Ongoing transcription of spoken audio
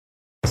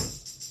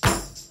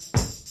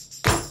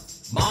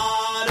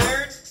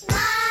Modern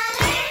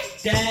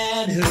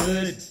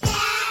Dadhood.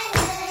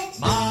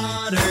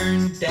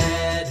 Modern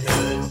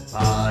Dadhood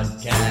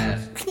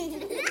Podcast.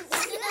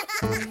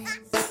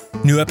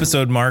 New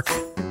episode, Mark.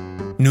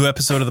 New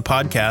episode of the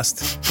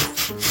podcast.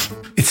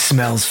 It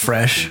smells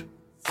fresh.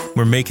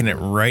 We're making it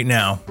right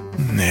now.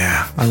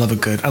 Yeah, I love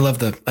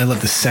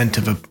the scent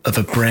of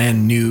a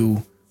brand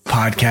new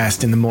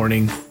podcast in the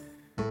morning.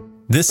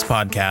 This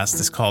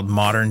podcast is called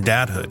Modern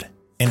Dadhood.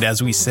 And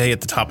as we say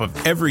at the top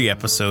of every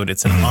episode,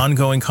 it's an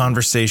ongoing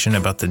conversation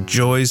about the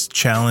joys,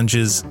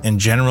 challenges, and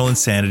general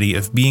insanity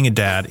of being a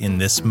dad in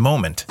this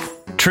moment.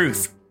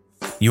 Truth.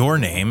 Your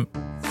name?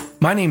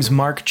 My name's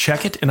Mark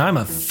Checkett, and I'm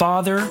a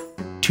father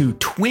to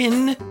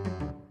twin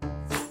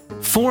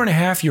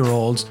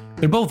 4.5-year-olds.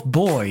 They're both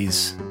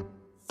boys.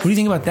 What do you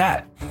think about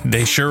that?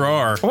 They sure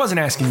are. I wasn't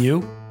asking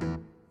you.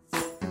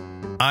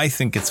 I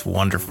think it's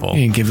wonderful.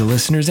 You didn't give the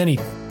listeners any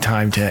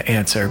time to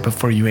answer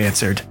before you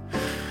answered.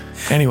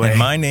 Anyway. And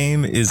my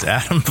name is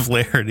Adam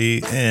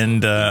Flaherty,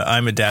 and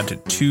I'm a dad to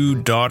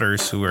two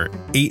daughters who are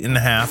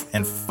 8.5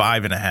 and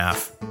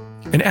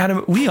 5.5. And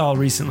Adam, we all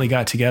recently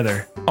got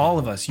together. All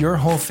of us, your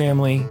whole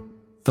family,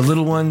 the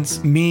little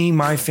ones, me,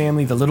 my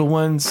family, the little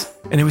ones.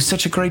 And it was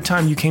such a great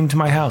time. You came to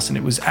my house, and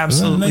it was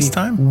absolutely nice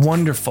time.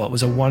 Wonderful. It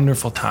was a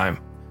wonderful time.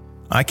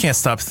 I can't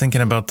stop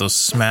thinking about those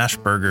smash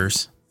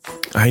burgers.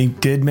 I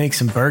did make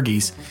some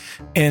burgies.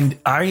 And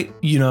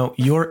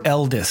your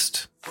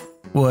eldest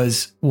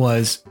was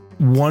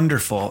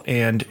wonderful.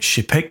 And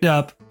she picked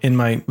up in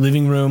my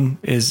living room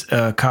is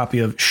a copy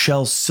of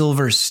Shel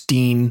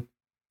Silverstein.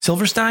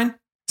 Silverstein?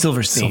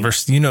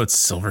 Silverstein. You know it's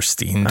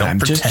Silverstein. Don't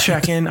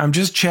pretend. I'm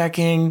just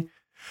checking.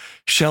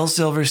 Shel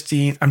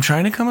Silverstein. I'm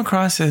trying to come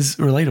across as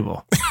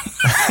relatable.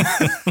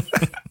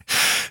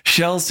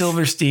 Shel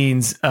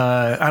Silverstein's,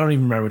 I don't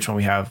even remember which one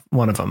we have.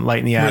 One of them, Light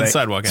in the Attic. Where the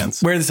Sidewalk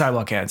Ends. Where the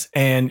Sidewalk Ends.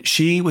 And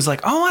she was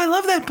like, oh, I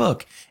love that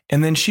book.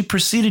 And then she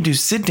proceeded to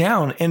sit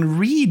down and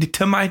read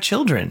to my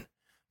children.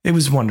 It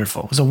was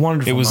wonderful. It was a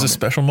wonderful moment. A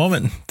special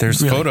moment.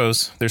 There's really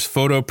photos. There's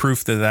photo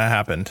proof that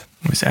happened.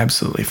 It was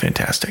absolutely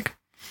fantastic.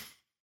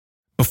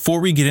 Before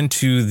we get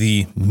into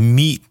the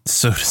meat,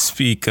 so to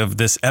speak, of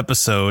this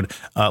episode,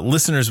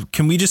 listeners,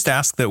 can we just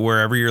ask that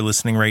wherever you're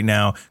listening right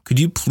now, could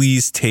you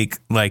please take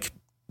like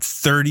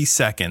 30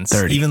 seconds,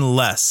 even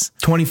less,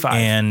 25,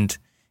 and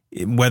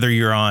whether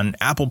you're on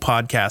Apple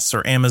Podcasts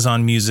or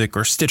Amazon Music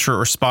or Stitcher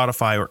or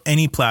Spotify or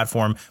any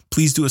platform,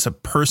 please do us a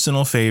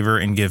personal favor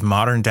and give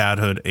Modern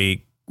Dadhood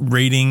a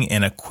rating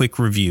and a quick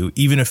review,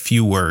 even a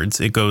few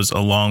words. It goes a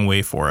long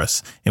way for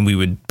us, and we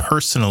would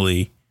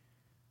personally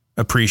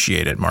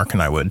appreciate it. Mark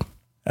and I would.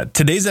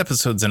 Today's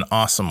episode's an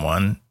awesome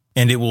one,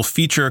 and it will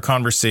feature a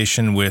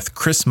conversation with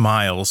Chris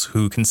Miles,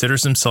 who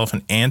considers himself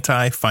an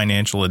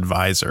anti-financial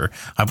advisor.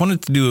 I've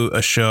wanted to do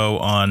a show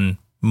on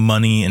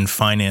money and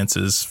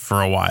finances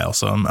for a while,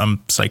 so I'm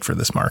psyched for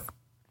this, Mark.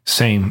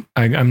 Same.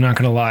 I'm not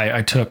going to lie.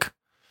 I took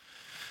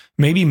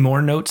maybe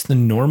more notes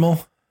than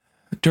normal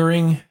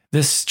during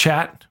this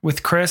chat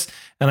with Chris,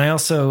 and I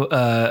also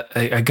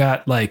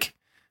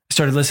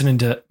started listening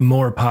to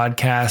more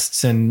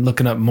podcasts and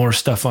looking up more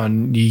stuff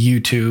on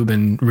YouTube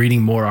and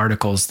reading more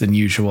articles than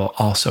usual.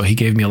 Also, he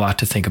gave me a lot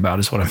to think about,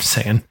 is what I'm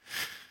saying.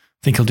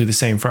 I think he'll do the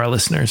same for our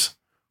listeners.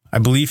 I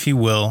believe he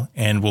will,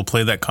 and we'll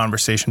play that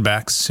conversation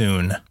back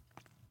soon.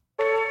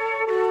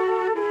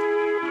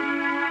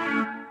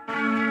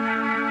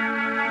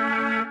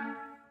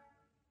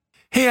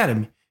 Hey,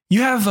 Adam,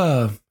 you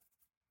have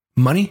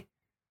money?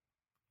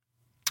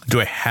 Do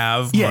I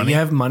have money? Yeah, you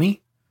have money?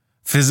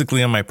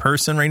 Physically on my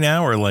person right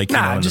now, or like, in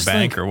the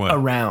bank, or what?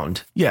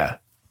 Around. Yeah.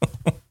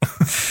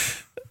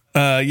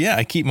 Yeah,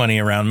 I keep money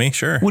around me.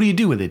 Sure. What do you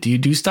do with it? Do you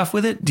do stuff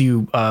with it? Do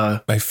you,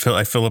 I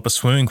fill up a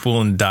swimming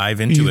pool and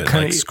dive into it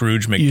like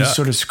Scrooge McDuck. You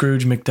sort of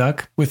Scrooge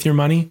McDuck with your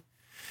money?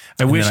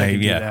 I wish I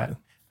could do that.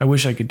 I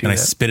wish I could do that. And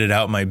I spit it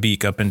out my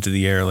beak up into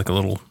the air like a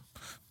little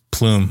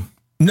plume.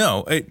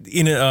 No,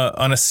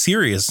 on a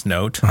serious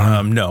note,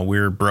 no,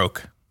 we're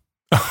broke.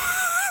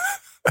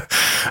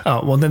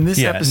 Oh, well, then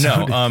this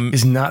episode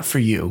is not for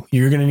you.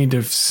 You're going to need to.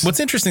 What's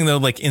interesting, though,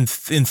 like in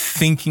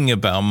thinking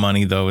about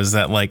money, though, is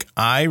that like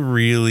Sarah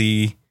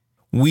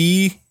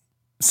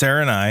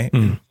and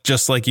I,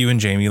 just like you and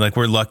Jamie, like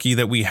we're lucky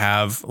that we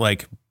have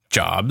like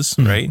jobs,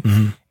 right?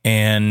 Mm-hmm.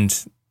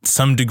 And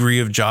some degree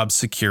of job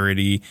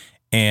security,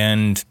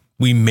 and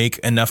we make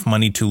enough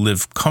money to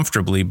live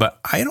comfortably. But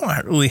I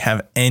don't really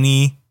have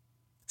any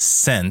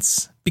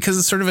sense, because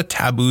it's sort of a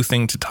taboo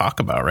thing to talk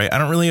about, right? I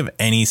don't really have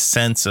any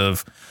sense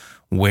of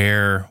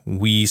where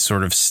we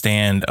sort of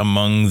stand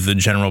among the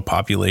general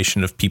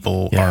population of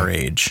people our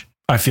age.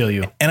 I feel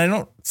you. And I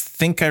don't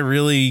think I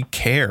really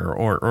care,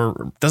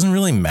 or doesn't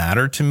really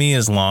matter to me,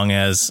 as long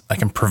as I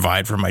can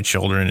provide for my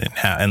children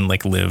and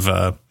like live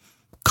a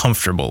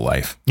comfortable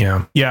life.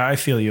 Yeah. Yeah, I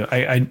feel you.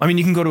 I mean,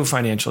 you can go to a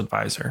financial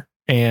advisor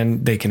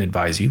and they can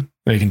advise you.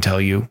 They can tell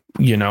you,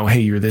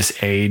 hey, you're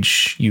this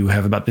age, you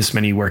have about this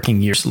many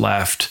working years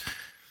left,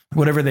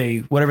 whatever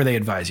they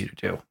advise you to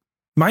do.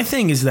 My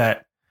thing is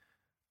that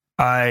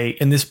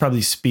and this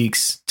probably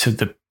speaks to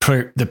the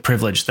the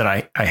privilege that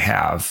I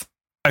have.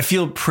 I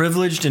feel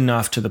privileged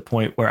enough to the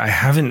point where I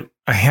haven't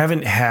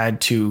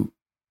had to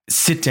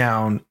sit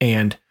down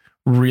and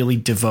really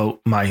devote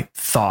my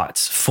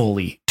thoughts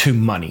fully to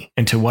money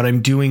and to what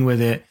I'm doing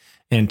with it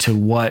and to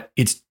what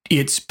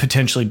it's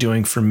potentially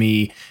doing for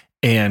me,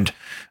 and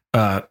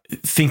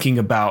thinking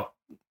about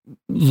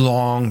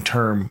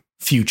long-term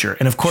future.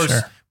 And of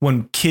course,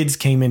 when kids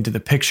came into the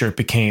picture, it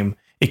became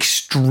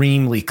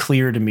extremely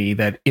clear to me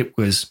that it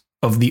was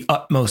of the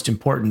utmost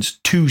importance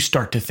to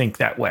start to think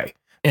that way.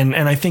 And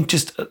I think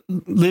just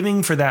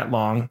living for that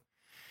long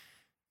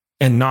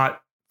and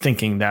not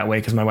thinking that way,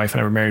 because my wife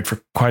and I were married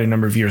for quite a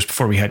number of years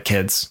before we had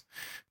kids,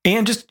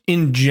 and just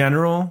in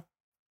general,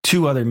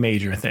 two other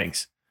major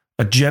things: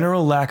 a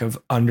general lack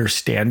of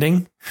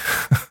understanding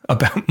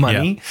about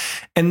money.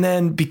 And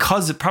then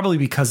because of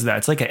that,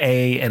 it's like an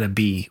A and a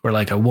B, or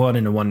like a 1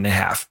 and a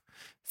 1.5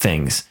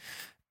 things.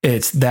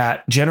 It's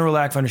that general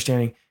lack of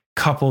understanding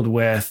coupled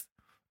with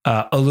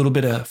a little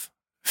bit of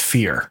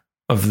fear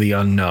of the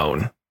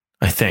unknown,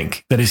 I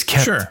think, that has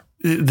kept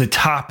the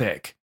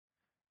topic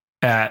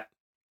at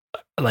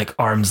like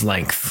arm's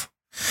length.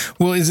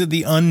 Well, is it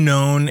the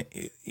unknown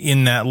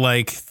in that,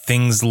 like,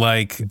 things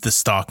like the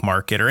stock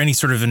market or any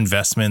sort of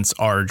investments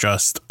are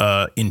just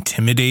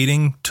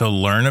intimidating to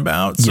learn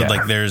about? So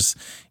like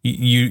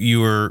you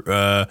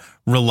were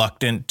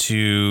reluctant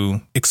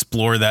to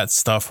explore that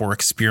stuff or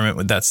experiment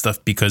with that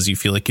stuff because you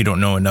feel like you don't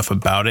know enough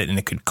about it and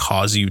it could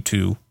cause you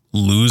to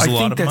lose a lot of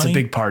money? I think that's a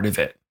big part of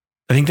it.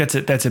 I think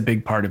that's a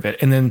big part of it.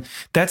 And then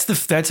that's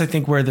I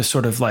think where the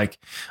sort of like,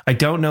 I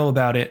don't know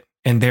about it,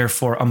 and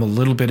therefore I'm a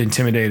little bit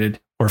intimidated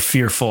or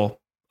fearful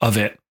of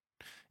it,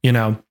 you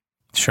know?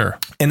 Sure.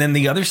 And then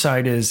the other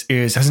side is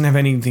doesn't have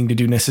anything to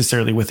do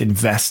necessarily with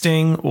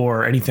investing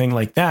or anything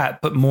like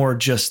that, but more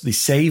just the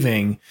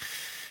saving.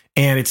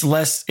 And it's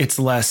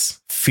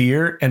less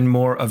fear and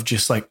more of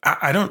just like,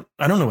 I don't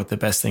know what the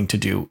best thing to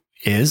do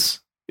is,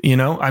 you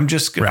know? I'm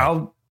just,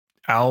 right.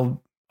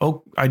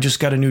 I just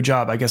got a new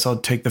job. I guess I'll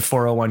take the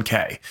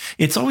 401k.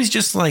 It's always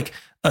just like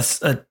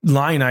a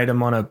line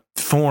item on a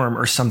form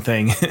or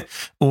something,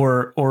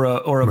 or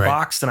a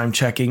box that I'm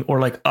checking, or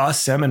like a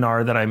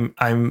seminar that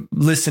I'm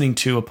listening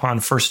to upon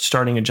first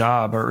starting a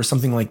job, or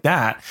something like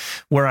that,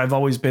 where I've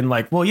always been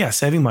like, well, yeah,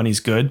 saving money is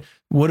good.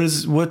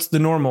 What's the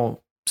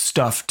normal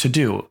stuff to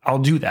do? I'll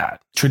do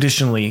that.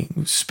 Traditionally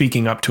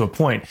speaking, up to a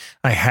point,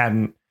 I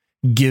hadn't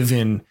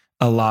given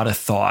a lot of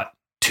thought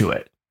to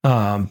it.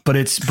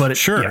 But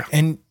sure. Yeah.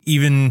 And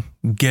even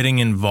getting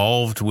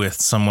involved with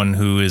someone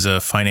who is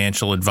a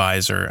financial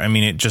advisor, I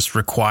mean, it just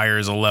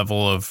requires a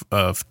level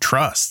of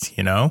trust,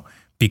 you know,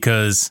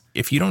 because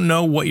if you don't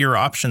know what your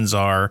options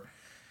are,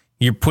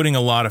 you're putting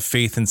a lot of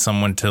faith in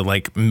someone to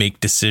like make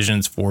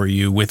decisions for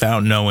you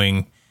without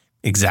knowing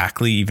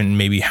exactly even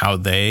maybe how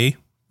they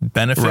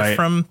benefit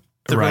from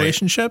the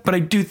relationship. But I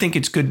do think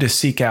it's good to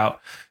seek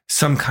out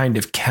some kind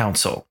of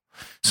counsel,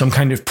 some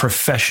kind of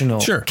professional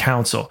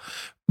counsel.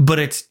 But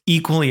it's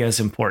equally as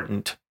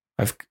important.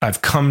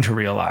 I've come to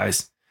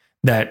realize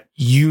that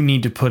you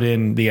need to put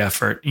in the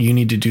effort. You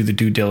need to do the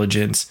due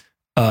diligence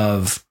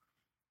of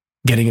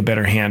getting a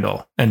better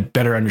handle and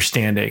better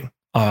understanding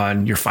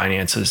on your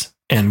finances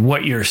and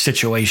what your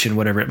situation,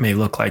 whatever it may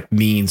look like,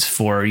 means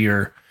for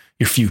your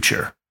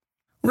future.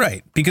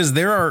 Right. Because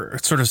there are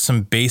sort of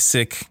some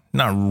basic,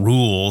 not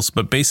rules,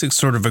 but basic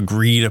sort of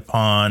agreed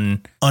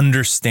upon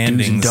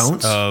understandings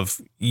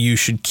of you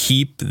should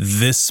keep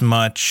this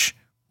much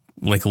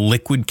like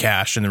liquid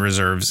cash in the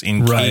reserves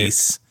in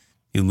case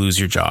you lose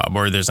your job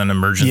or there's an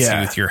emergency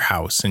with your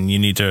house and you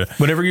need to,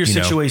 whatever your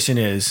situation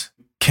is,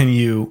 can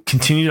you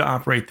continue to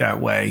operate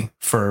that way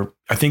for,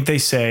 I think they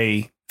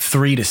say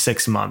 3 to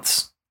 6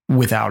 months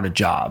without a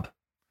job.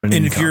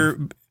 And if you're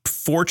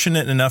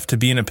fortunate enough to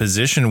be in a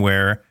position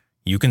where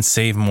you can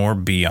save more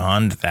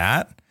beyond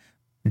that,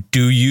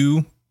 do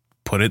you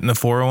put it in the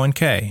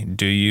 401k?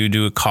 Do you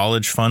do a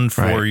college fund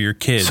for your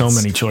kids? So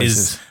many choices.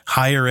 Is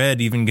higher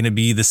ed even going to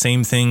be the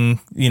same thing?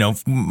 You know,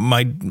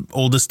 my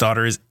oldest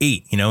daughter is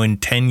 8, you know, in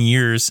 10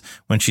 years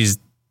when she's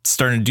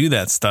starting to do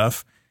that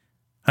stuff,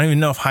 I don't even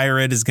know if higher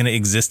ed is going to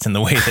exist in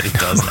the way that it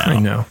does now. I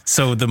know.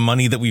 So the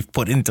money that we've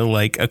put into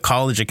like a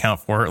college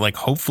account for her, like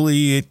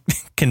hopefully it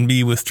can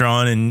be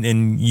withdrawn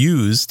and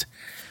used.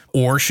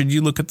 Or should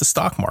you look at the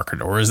stock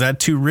market? Or is that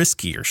too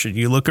risky? Or should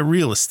you look at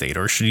real estate?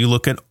 Or should you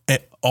look at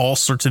all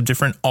sorts of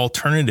different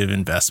alternative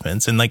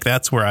investments? And like,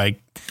 that's where I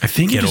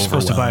think you're just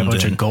supposed to buy a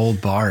bunch of gold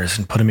bars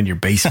and put them in your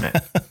basement.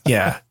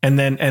 Yeah.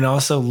 And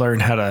also learn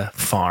how to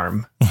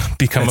farm.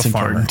 Become a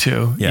farmer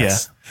too.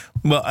 Yes. Yeah.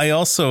 Well, I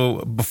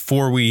also,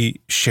 before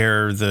we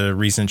share the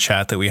recent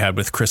chat that we had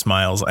with Chris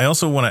Miles, I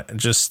also want to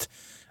just,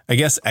 I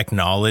guess,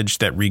 acknowledge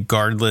that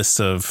regardless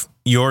of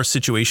your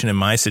situation and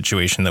my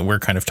situation that we're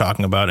kind of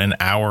talking about and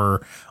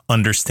our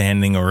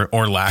understanding or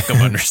lack of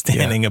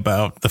understanding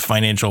about the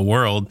financial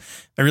world,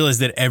 I realize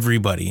that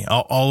everybody,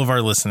 all of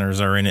our listeners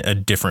are in a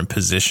different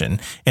position.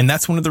 And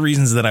that's one of the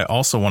reasons that I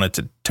also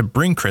wanted to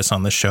bring Chris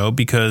on the show,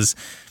 because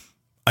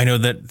I know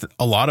that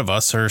a lot of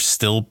us are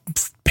still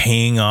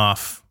paying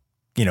off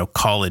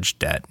college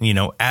debt,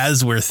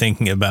 as we're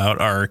thinking about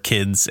our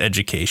kids'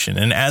 education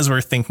and as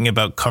we're thinking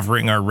about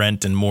covering our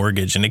rent and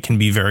mortgage, and it can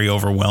be very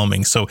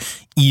overwhelming. So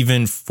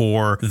even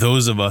for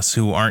those of us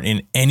who aren't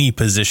in any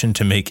position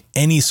to make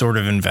any sort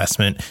of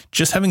investment,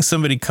 just having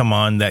somebody come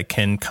on that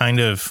can kind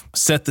of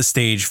set the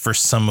stage for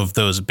some of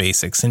those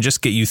basics and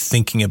just get you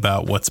thinking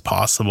about what's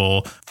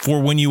possible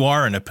for when you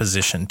are in a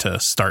position to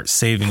start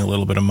saving a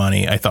little bit of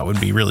money, I thought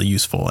would be really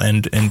useful.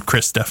 And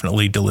Chris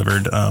definitely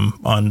delivered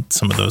on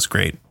some of those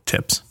great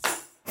tips.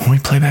 When we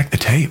play back the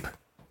tape,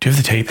 do you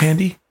have the tape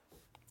handy?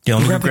 Yeah,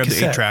 let me grab the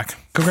 8-track.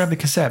 Go grab the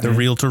cassette. The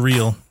reel to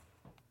reel.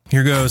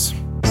 Here goes.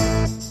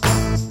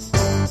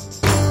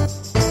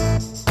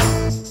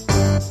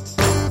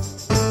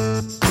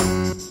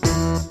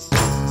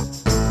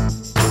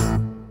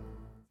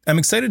 I'm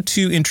excited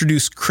to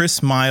introduce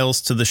Chris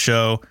Miles to the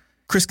show.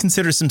 Chris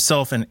considers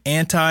himself an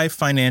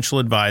anti-financial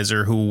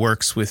advisor who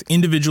works with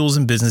individuals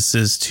and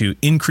businesses to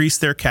increase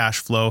their cash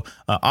flow,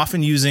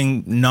 often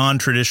using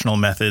non-traditional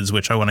methods,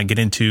 which I want to get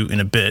into in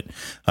a bit.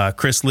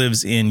 Chris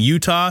lives in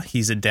Utah.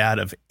 He's a dad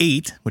of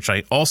 8, which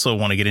I also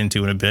want to get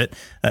into in a bit.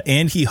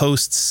 And he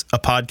hosts a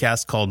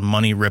podcast called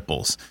Money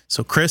Ripples.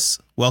 So Chris,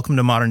 welcome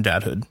to Modern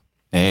Dadhood.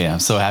 Hey,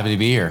 I'm so happy to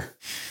be here.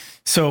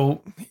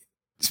 So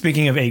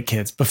speaking of 8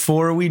 kids,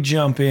 before we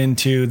jump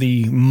into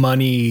the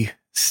money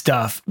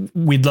stuff,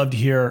 we'd love to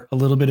hear a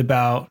little bit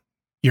about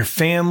your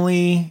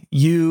family,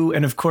 you,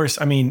 and of course,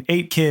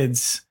 8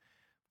 kids.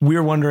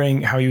 We're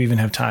wondering how you even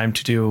have time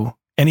to do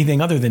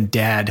anything other than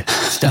dad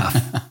stuff.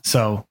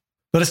 So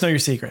let us know your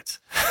secrets.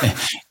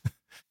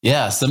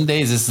 Yeah, some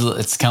days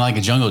it's kind of like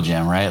a jungle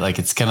gym, right? Like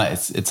it's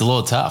a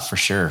little tough for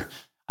sure.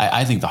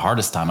 I think the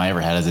hardest time I ever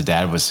had as a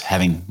dad was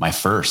having my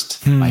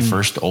first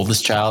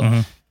oldest child.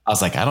 Mm-hmm. I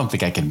was like, I don't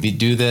think I can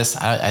do this.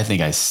 I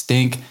think I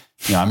stink.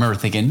 I remember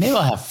thinking maybe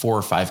I'll have 4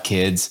 or 5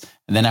 kids.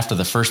 And then after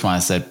the first one, I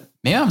said,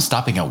 maybe I'm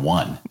stopping at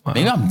 1.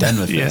 Maybe I'm done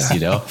with this,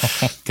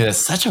 because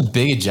it's such a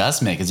big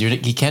adjustment because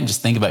you can't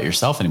just think about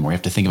yourself anymore. You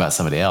have to think about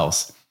somebody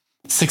else.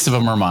 6 of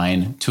them are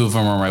mine. 2 of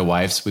them are my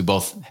wife's. We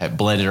both have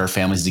blended our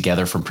families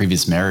together from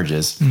previous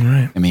marriages.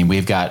 Right.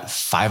 We've got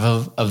 5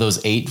 of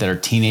those 8 that are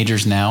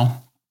teenagers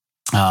now.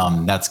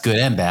 That's good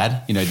and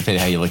bad, depending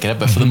how you look at it.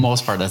 But for the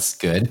most part, that's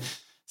good.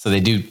 So they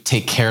do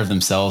take care of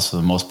themselves for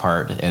the most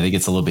part, and it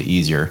gets a little bit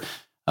easier.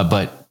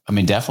 But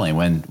definitely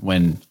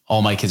when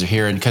all my kids are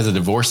here, and because of the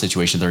divorce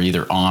situation, they're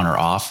either on or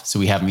off. So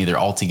we have them either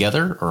all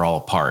together or all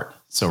apart.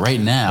 So right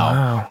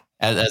now,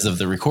 as of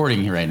the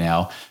recording right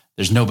now,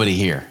 there's nobody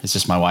here. It's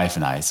just my wife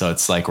and I. So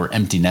it's like we're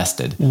empty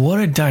nested. What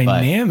a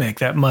dynamic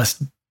that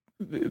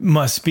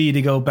must be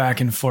to go back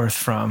and forth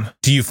from.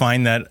 Do you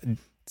find that?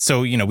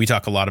 So, we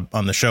talk a lot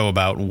on the show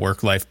about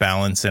work-life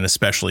balance, and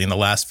especially in the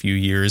last few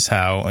years,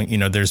 how,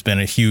 there's been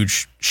a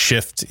huge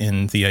shift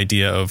in the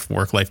idea of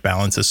work-life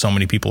balance as so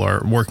many people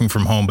are working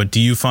from home. But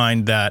do you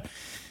find that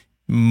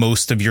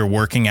most of your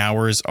working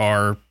hours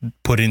are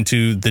put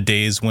into the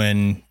days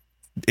when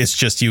it's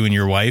just you and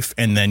your wife,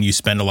 and then you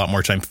spend a lot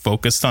more time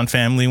focused on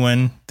family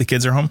when the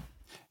kids are home?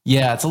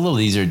 Yeah, it's a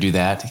little easier to do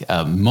that,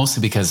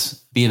 mostly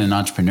because being an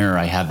entrepreneur,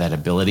 I have that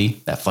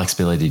ability, that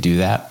flexibility to do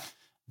that.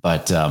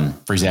 But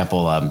for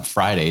example,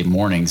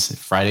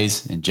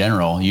 Fridays in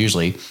general,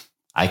 usually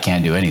I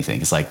can't do anything.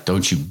 It's like,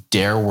 don't you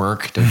dare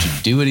work. Don't you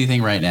do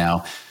anything right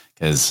now,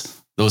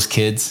 because those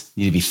kids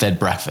need to be fed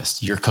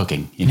breakfast. You're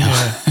cooking,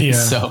 Yeah.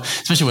 So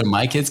especially when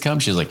my kids come,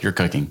 she's like, you're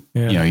cooking,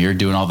 you're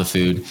doing all the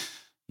food.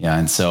 Yeah.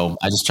 And so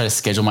I just try to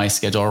schedule my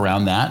schedule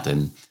around that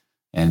and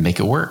make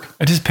it work.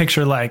 I just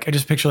picture like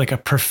a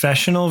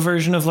professional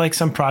version of like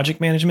some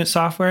project management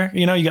software.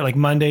 You got like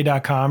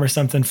Monday.com or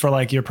something for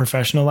like your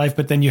professional life,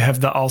 but then you have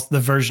the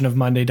version of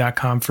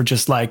Monday.com for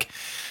just like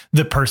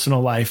the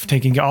personal life,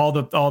 taking all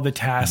the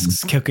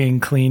tasks, cooking,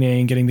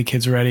 cleaning, getting the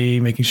kids ready,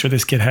 making sure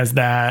this kid has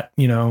that,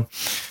 can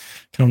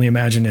only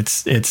imagine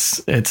it's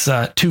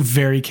 2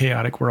 very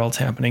chaotic worlds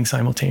happening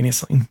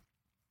simultaneously.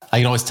 I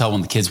can always tell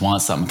when the kids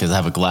want something because I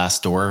have a glass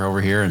door over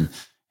here, and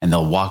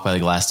they'll walk by the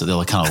glass door.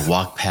 They'll kind of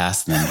walk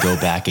past and then go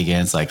back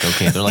again. It's like,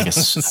 okay, they're like a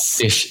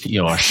fish,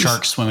 a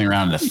shark swimming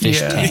around in a fish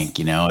tank,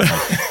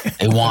 like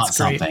they want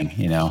something,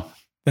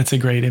 That's a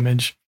great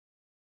image.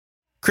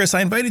 Chris,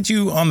 I invited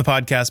you on the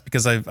podcast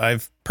because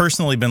I've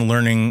personally been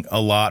learning a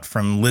lot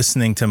from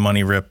listening to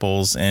Money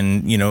Ripples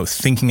and,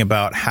 thinking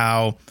about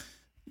how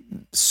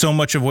so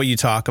much of what you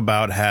talk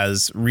about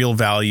has real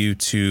value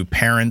to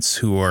parents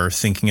who are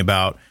thinking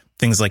about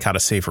things like how to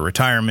save for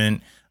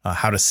retirement,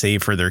 how to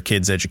save for their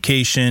kids'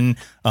 education,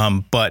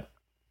 but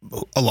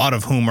a lot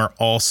of whom are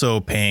also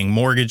paying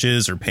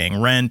mortgages or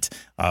paying rent,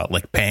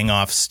 like paying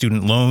off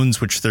student loans,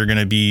 which they're going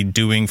to be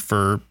doing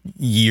for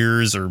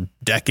years or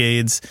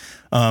decades,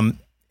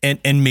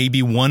 and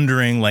maybe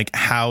wondering like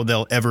how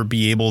they'll ever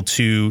be able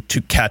to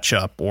catch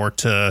up or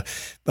to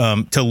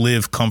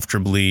live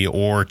comfortably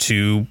or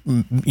to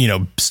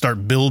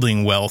start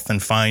building wealth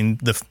and find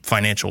the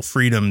financial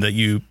freedom that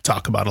you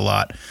talk about a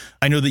lot.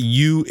 I know that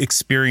you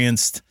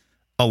experienced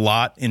a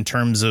lot in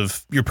terms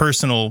of your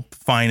personal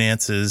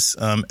finances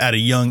at a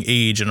young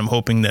age. And I'm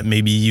hoping that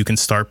maybe you can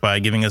start by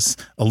giving us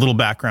a little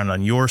background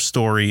on your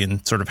story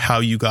and sort of how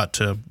you got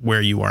to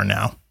where you are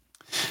now.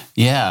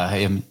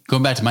 Yeah.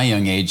 Going back to my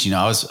young age,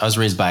 I was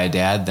raised by a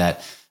dad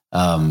that,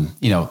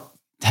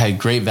 had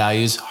great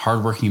values,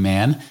 hardworking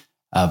man.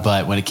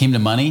 But when it came to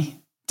money,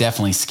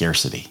 definitely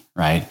scarcity,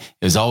 right?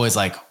 It was always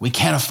like, we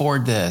can't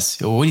afford this.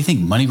 What do you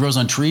think? Money grows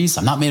on trees?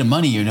 I'm not made of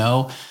money,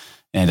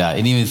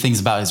 And even things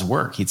about his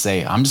work, he'd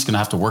say, I'm just going to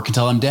have to work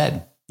until I'm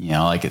dead.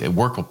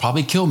 Work will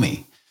probably kill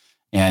me.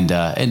 And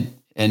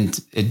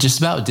it just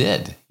about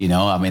did,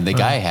 the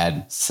guy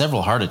had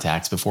several heart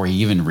attacks before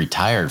he even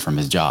retired from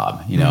his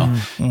job. He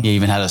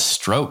even had a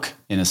stroke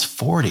in his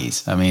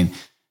 40s.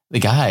 The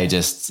guy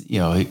just,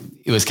 it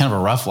was kind of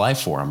a rough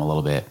life for him a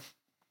little bit.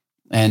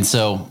 And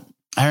so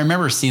I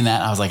remember seeing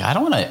that. I was like, I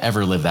don't want to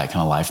ever live that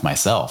kind of life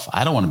myself.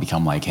 I don't want to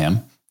become like him.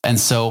 And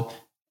so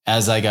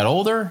as I got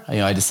older,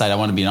 I decided I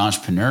want to be an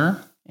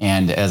entrepreneur.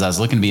 And as I was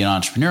looking to be an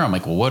entrepreneur, I'm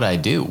like, well, what do I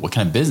do? What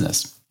kind of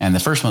business? And the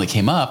first one that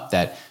came up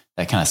that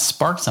kind of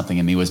sparked something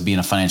in me was being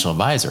a financial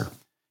advisor.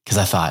 Because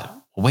I thought,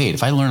 well, wait,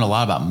 if I learn a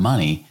lot about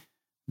money,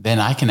 then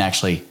I can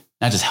actually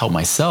not just help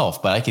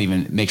myself, but I can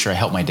even make sure I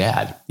help my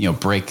dad,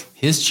 break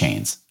his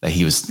chains that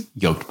he was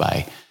yoked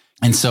by.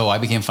 And so I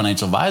became a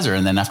financial advisor.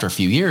 And then after a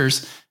few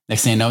years,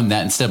 next thing I know,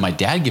 that instead of my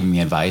dad giving me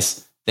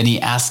advice, then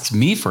he asks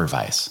me for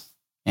advice.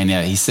 And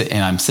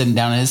I'm sitting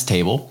down at his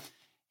table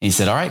and he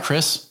said, all right,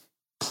 Chris,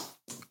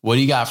 what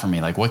do you got for me?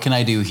 Like, what can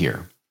I do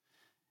here?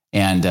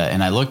 And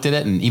I looked at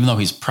it, and even though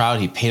he's proud,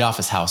 he paid off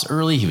his house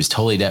early. He was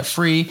totally debt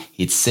free.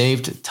 He'd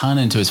saved a ton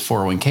into his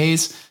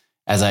 401ks.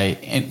 As I,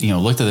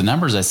 looked at the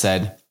numbers, I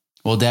said,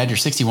 well, Dad, you're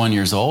 61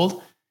 years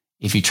old.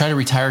 If you try to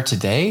retire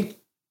today,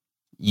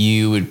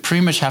 you would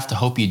pretty much have to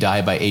hope you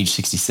die by age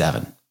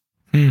 67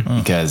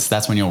 because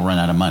that's when you'll run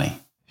out of money.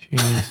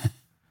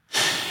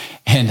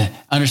 And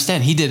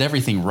understand, he did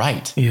everything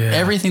right. Yeah.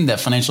 Everything that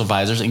financial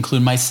advisors,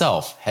 including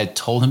myself, had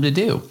told him to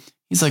do.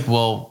 He's like,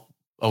 well,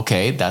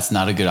 okay, that's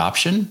not a good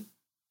option.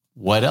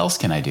 What else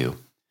can I do?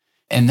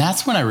 And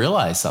that's when I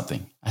realized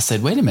something. I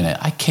said, wait a minute,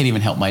 I can't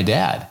even help my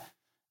dad.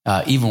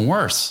 Even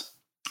worse,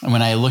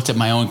 when I looked at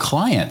my own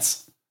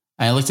clients,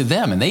 I looked at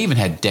them and they even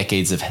had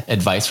decades of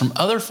advice from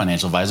other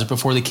financial advisors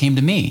before they came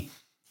to me.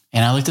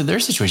 And I looked at their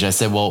situation. I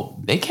said, well,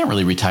 they can't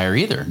really retire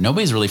either.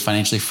 Nobody's really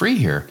financially free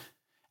here.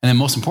 And then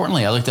most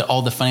importantly, I looked at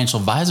all the financial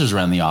advisors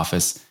around the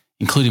office,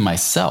 including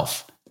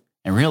myself,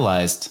 and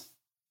realized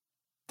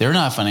they're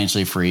not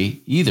financially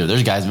free either.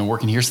 There's guys who've been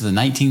working here since the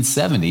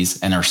 1970s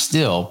and are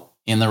still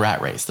in the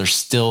rat race. They're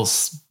still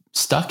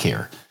stuck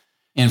here.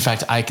 In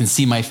fact, I can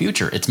see my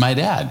future. It's my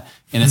dad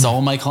and it's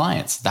all my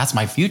clients. That's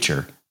my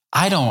future.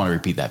 I don't want to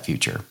repeat that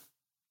future.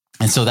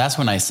 And so that's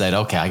when I said,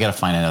 okay, I got to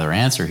find another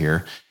answer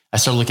here. I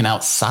started looking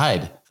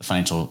outside the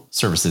financial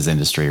services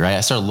industry, right?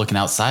 I started looking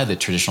outside the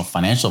traditional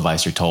financial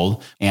advice you're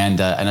told. And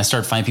I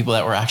started finding people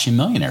that were actually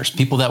millionaires,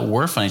 people that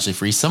were financially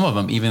free, some of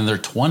them even in their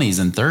 20s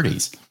and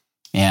 30s.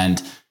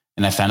 And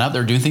I found out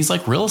they're doing things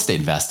like real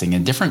estate investing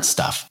and different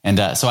stuff.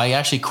 And so I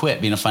actually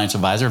quit being a financial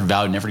advisor,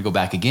 vowed never to go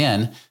back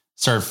again,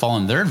 started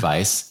following their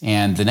advice.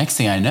 And the next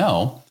thing I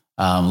know,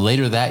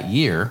 later that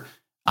year,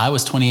 I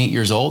was 28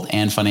 years old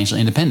and financially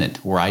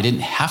independent, where I didn't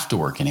have to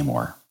work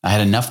anymore. I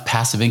had enough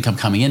passive income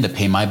coming in to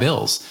pay my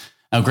bills.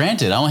 Now,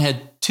 granted, I only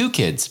had 2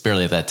 kids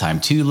barely at that time,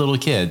 2 little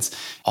kids.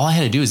 All I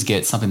had to do is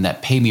get something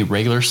that paid me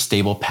regular,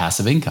 stable,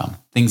 passive income.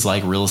 Things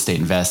like real estate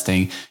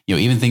investing,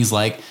 even things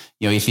like,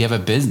 if you have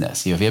a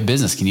business, if you have a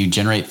business, can you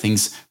generate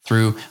things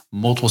through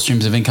multiple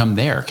streams of income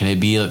there? Can it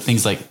be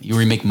things like you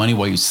make money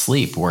while you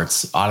sleep, where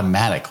it's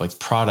automatic, like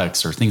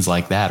products or things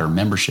like that, or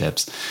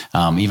memberships,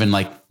 even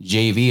like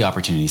JV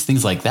opportunities,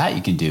 things like that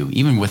you can do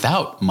even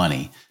without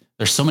money.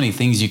 There's so many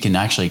things you can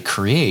actually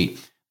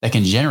create that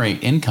can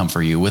generate income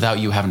for you without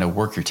you having to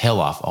work your tail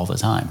off all the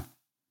time.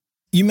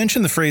 You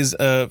mentioned the phrase,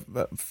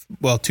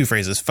 2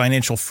 phrases,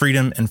 financial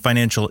freedom and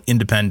financial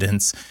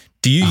independence.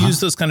 Do you use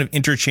those kind of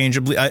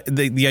interchangeably?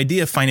 The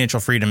idea of financial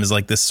freedom is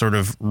like this sort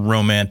of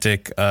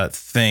romantic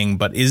thing,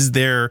 but is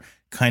there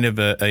kind of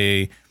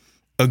a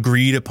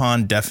agreed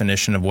upon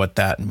definition of what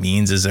that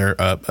means? Is there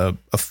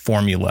a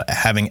formula,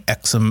 having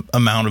X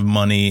amount of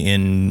money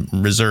in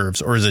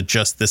reserves, or is it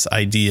just this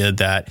idea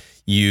that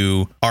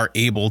you are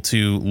able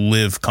to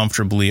live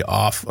comfortably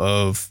off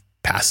of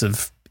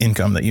passive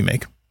income that you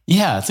make?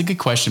 Yeah, it's a good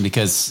question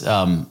because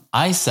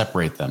I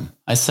separate them.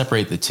 I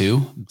separate the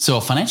two. So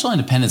financial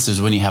independence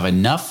is when you have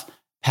enough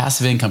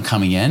passive income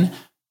coming in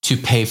to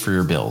pay for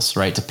your bills,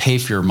 right? To pay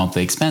for your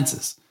monthly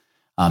expenses.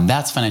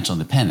 That's financial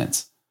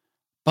independence.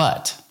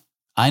 But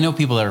I know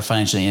people that are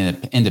financially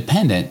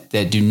independent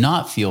that do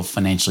not feel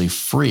financially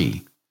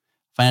free.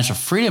 Financial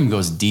freedom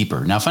goes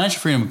deeper. Now, financial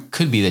freedom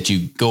could be that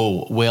you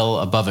go well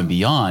above and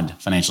beyond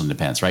financial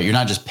independence, right? You're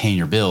not just paying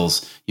your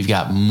bills. You've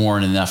got more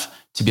than enough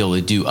to be able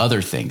to do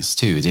other things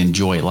too, to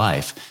enjoy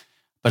life.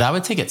 But I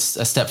would take it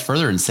a step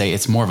further and say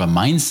it's more of a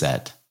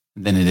mindset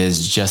than it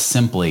is just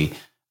simply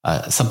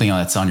something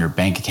that's on your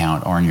bank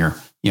account or on your,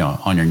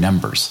 on your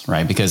numbers,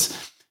 right? Because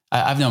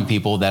I've known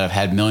people that have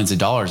had millions of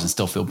dollars and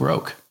still feel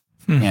broke.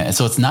 Yeah, and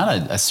so it's not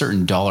a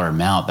certain dollar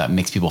amount that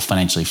makes people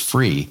financially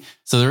free.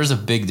 So there is a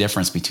big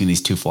difference between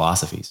these two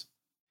philosophies.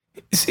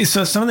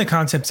 So some of the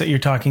concepts that you're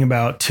talking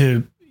about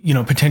to,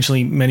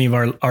 potentially many of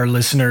our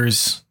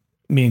listeners,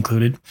 me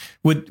included,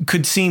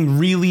 could seem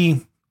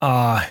really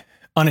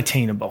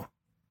unattainable,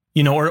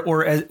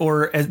 or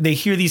as they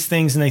hear these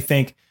things and they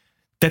think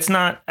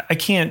I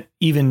can't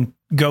even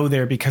go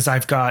there because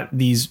I've got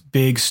these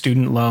big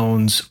student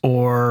loans,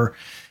 or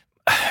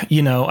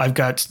I've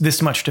got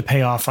this much to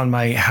pay off on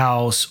my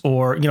house,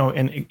 or,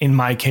 and in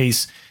my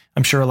case,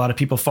 I'm sure a lot of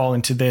people fall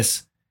into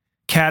this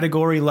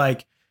category,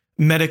 like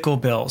medical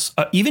bills,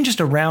 even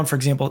just around, for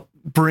example,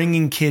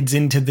 bringing kids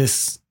into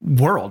this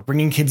world,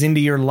 bringing kids into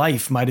your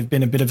life might have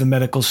been a bit of a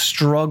medical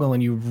struggle,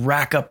 and you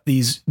rack up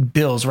these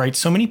bills, right?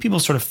 So many people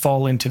sort of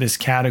fall into this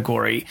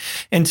category.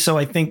 And so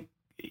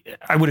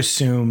I would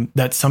assume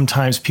that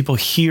sometimes people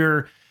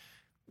hear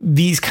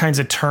these kinds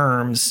of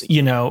terms,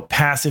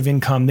 passive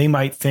income, they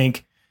might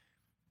think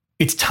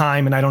it's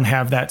time and I don't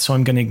have that, so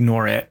I'm going to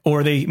ignore it.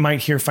 Or they might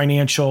hear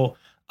financial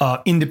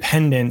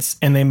independence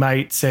and they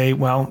might say,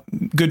 well,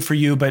 good for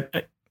you,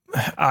 but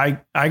I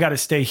got to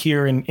stay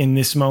here in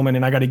this moment,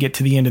 and I got to get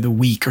to the end of the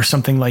week or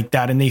something like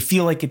that. And they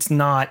feel like it's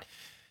not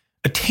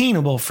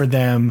attainable for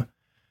them.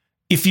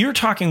 If you're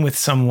talking with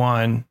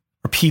someone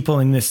or people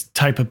in this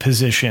type of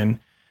position,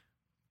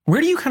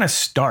 where do you kind of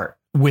start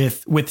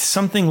with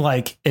something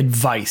like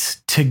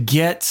advice to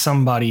get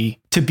somebody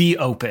to be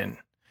open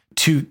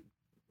to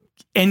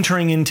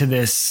entering into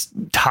this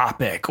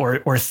topic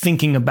or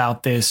thinking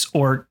about this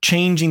or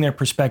changing their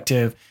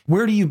perspective?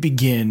 Where do you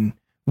begin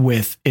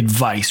with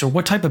advice, or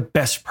what type of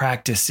best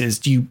practices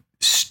do you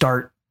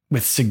start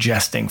with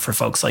suggesting for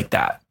folks like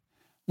that?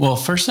 Well,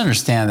 first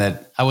understand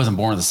that I wasn't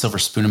born with a silver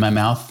spoon in my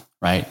mouth,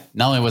 right?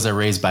 Not only was I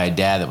raised by a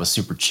dad that was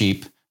super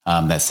cheap,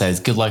 that says,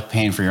 good luck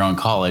paying for your own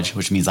college,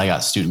 which means I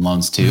got student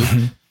loans too.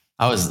 Mm-hmm.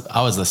 I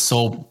was the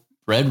sole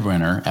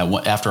breadwinner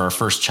after our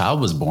first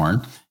child was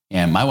born,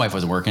 and my wife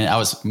wasn't working. I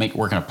was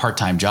working a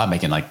part-time job,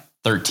 making like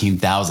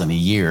 $13,000 a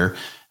year.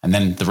 And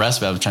then the rest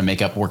of it, I was trying to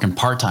make up working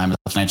part-time as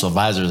a financial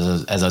advisor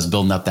as I was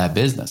building up that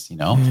business,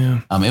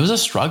 Yeah. It was a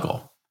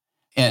struggle.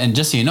 And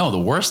just so you know, the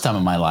worst time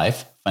of my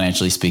life,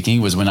 financially speaking,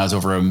 was when I was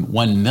over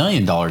 $1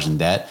 million in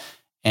debt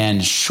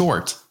and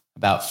short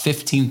about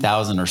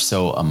 $15,000 or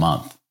so a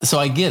month. So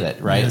I get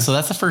it, right? Yeah. So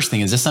that's the first thing,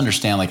 is just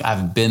understand, like,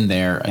 I've been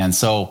there. And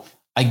so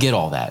I get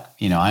all that,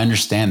 I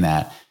understand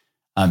that.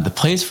 The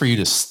place for you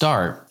to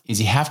start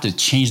is you have to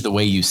change the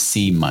way you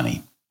see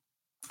money.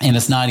 And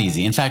it's not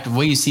easy. In fact, the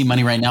way you see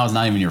money right now is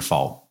not even your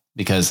fault,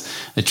 because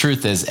the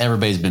truth is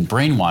everybody's been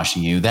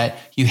brainwashing you that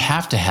you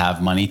have to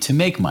have money to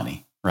make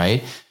money,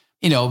 right?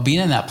 Being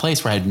in that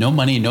place where I had no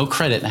money, no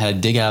credit, and I had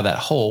to dig out of that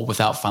hole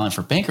without filing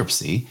for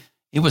bankruptcy,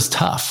 it was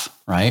tough,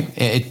 right?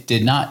 It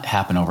did not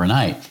happen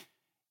overnight.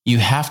 You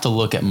have to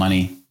look at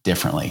money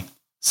differently.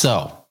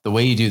 So the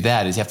way you do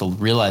that is you have to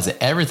realize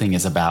that everything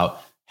is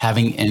about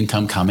having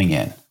income coming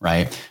in,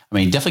 right? I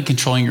mean, definitely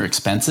controlling your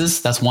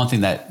expenses. That's one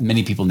thing that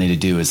many people need to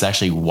do, is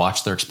actually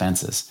watch their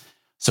expenses.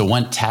 So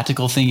one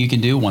tactical thing you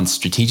can do, one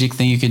strategic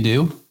thing you can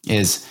do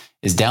is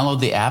download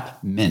the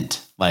app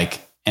Mint,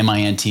 like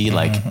MINT,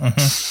 like,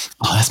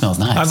 oh, that smells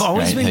nice. I've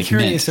always been like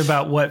curious Mint.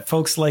 about what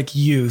folks like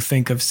you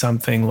think of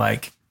something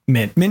like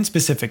Mint. Mint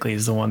specifically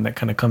is the one that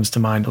kind of comes to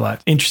mind a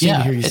lot. Interesting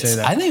to hear you say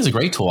that. I think it's a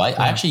great tool. I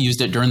actually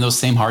used it during those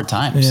same hard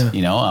times,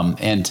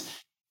 and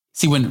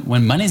see,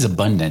 when money's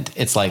abundant,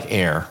 it's like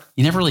air.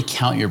 You never really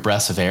count your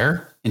breaths of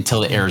air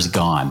until the air is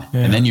gone.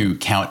 Yeah. And then you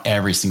count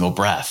every single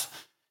breath.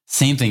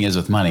 Same thing is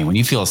with money. When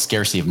you feel a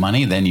scarcity of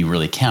money, then you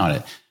really count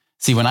it.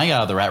 See, when I got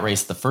out of the rat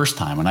race the first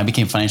time, when I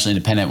became financially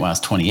independent when I was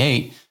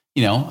 28,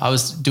 I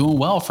was doing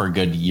well for a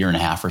good year and a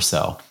half or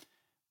so.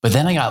 But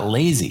then I got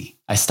lazy.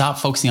 I stopped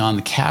focusing on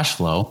the cash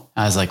flow.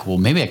 I was like, well,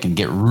 maybe I can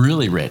get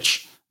really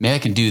rich. Maybe I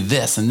can do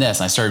this and this.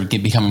 And I started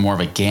becoming more of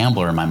a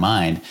gambler in my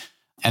mind.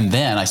 And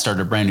then I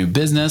started a brand new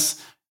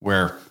business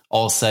where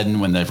all of a sudden,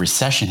 when the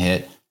recession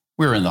hit,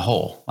 we were in the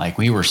hole. Like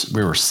we were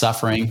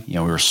suffering, we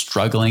were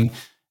struggling.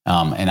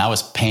 And I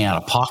was paying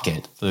out of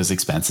pocket for those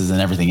expenses and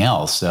everything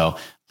else. So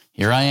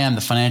here I am,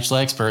 the financial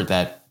expert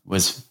that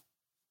was,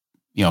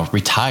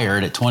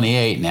 retired at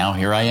 28. Now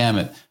here I am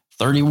at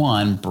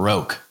 31,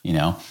 broke,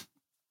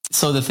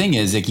 So the thing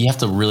is, like, you have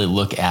to really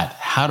look at,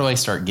 how do I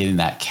start getting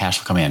that cash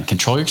flow coming in?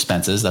 Control your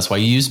expenses. That's why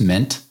you use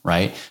Mint,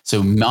 right?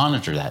 So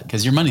monitor that,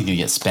 because your money's going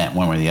to get spent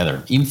one way or the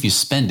other. Even if you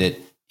spend it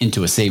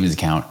into a savings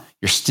account,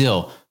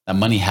 that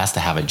money has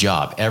to have a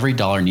job. Every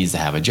dollar needs to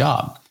have a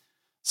job.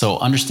 So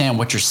understand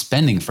what you're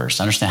spending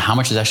first. Understand how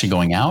much is actually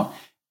going out,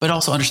 but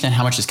also understand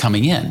how much is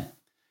coming in.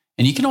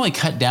 And you can only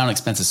cut down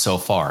expenses so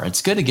far.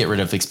 It's good to get rid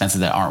of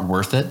expenses that aren't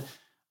worth it,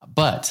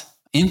 but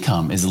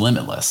income is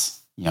limitless.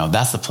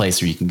 That's the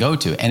place where you can go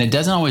to. And it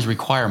doesn't always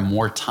require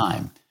more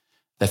time.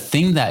 The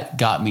thing that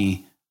got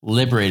me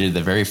liberated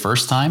the very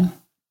first time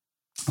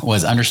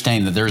was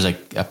understanding that there's a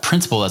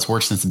principle that's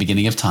worked since the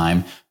beginning of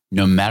time.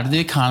 No matter the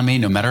economy,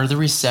 no matter the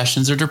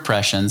recessions or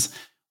depressions,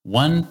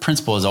 one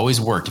principle has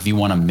always worked if you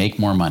want to make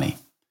more money.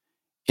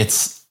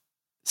 it's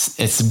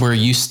where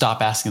you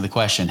stop asking the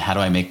question, how do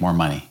I make more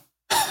money?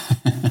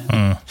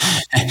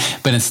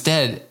 But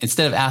instead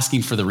of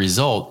asking for the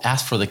result,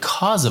 ask for the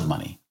cause of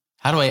money.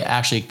 How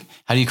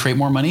do you create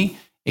more money?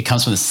 It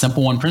comes from the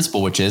simple one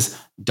principle, which is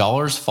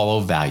dollars follow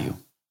value.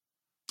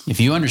 If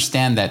you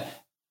understand that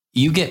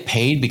you get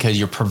paid because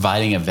you're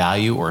providing a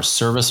value or a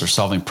service or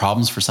solving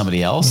problems for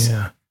somebody else,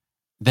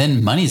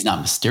 then money's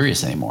not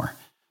mysterious anymore.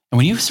 And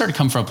when you start to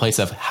come from a place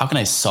of how can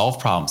I solve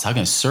problems? How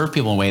can I serve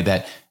people in a way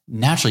that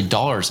naturally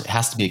dollars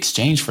has to be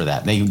exchanged for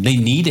that? They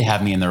need to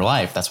have me in their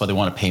life. That's why they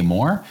want to pay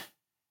more.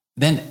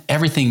 Then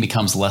everything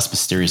becomes less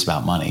mysterious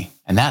about money.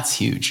 And that's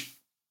huge.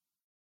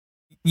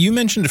 You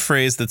mentioned a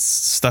phrase that's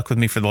stuck with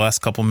me for the last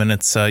couple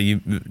minutes.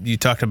 You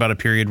talked about a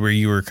period where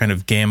you were kind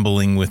of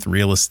gambling with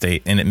real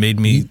estate, and it made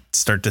me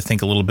start to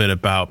think a little bit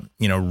about,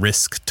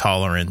 risk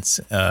tolerance.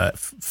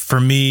 For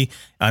me,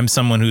 I'm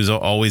someone who's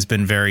always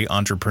been very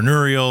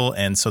entrepreneurial,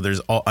 and so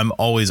I'm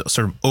always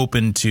sort of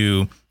open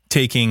to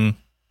taking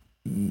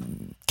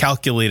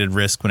calculated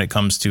risk when it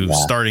comes to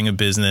starting a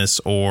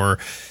business or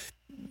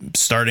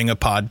starting a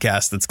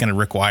podcast that's going to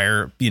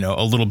require,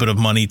 a little bit of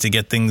money to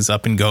get things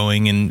up and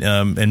going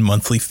and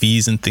monthly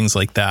fees and things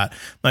like that.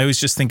 I always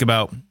just think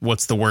about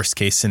what's the worst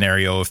case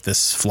scenario if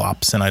this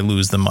flops and I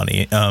lose the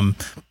money.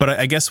 But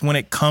I guess when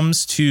it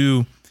comes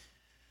to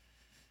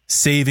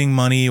saving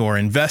money or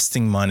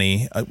investing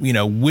money,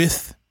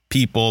 with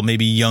people,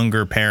 maybe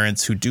younger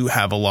parents who do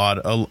have a lot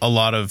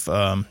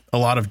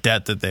of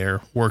debt that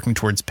they're working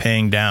towards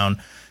paying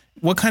down,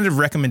 what kind of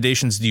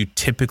recommendations do you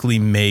typically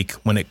make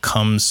when it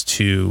comes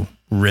to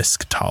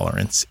risk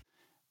tolerance?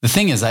 The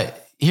thing is,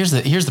 here's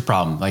the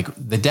problem. Like,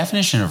 the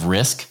definition of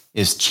risk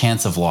is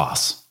chance of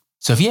loss.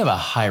 So if you have a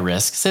high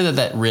risk, say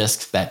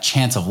that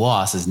chance of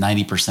loss is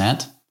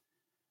 90%,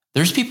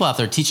 there's people out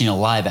there teaching a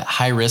lie that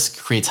high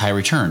risk creates high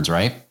returns,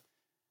 right?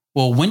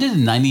 Well, when did a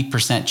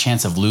 90%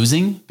 chance of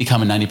losing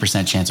become a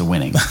 90% chance of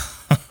winning?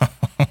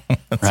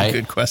 That's right? A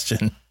good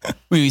question.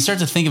 When you start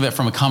to think of it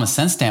from a common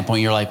sense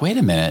standpoint, you're like, wait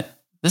a minute,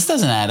 this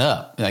doesn't add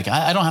up. Like,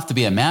 I don't have to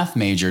be a math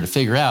major to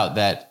figure out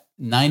that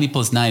 90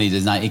 plus 90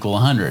 does not equal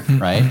 100,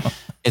 right?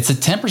 It's a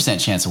 10%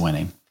 chance of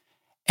winning.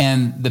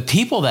 And the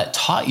people that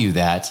taught you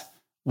that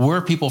were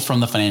people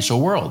from the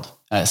financial world,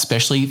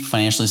 especially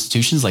financial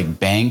institutions like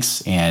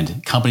banks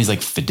and companies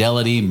like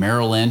Fidelity,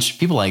 Merrill Lynch,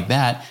 people like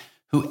that,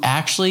 who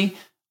actually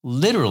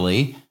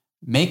literally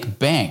make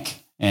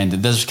bank. And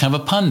there's kind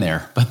of a pun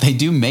there, but they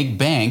do make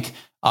bank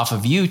off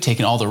of you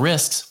taking all the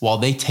risks while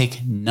they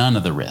take none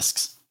of the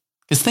risks.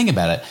 Because think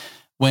about it,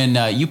 when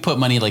you put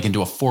money like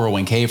into a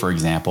 401k, for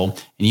example,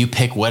 and you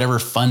pick whatever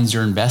funds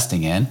you're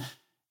investing in,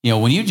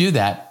 when you do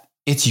that,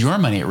 it's your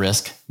money at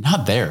risk,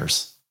 not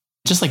theirs.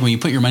 Just like when you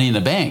put your money in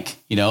the bank,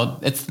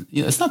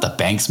 it's not the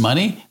bank's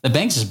money. The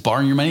bank's just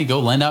borrowing your money to go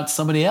lend out to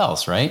somebody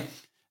else, right?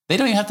 They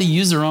don't even have to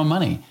use their own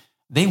money.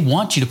 They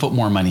want you to put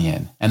more money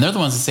in. And they're the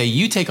ones that say,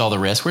 you take all the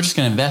risk. We're just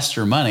going to invest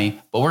your money,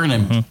 but we're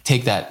going to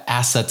take that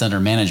assets under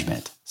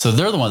management. So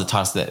they're the ones that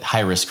taught us that high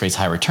risk creates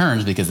high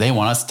returns because they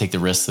want us to take the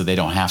risk so they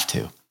don't have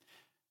to.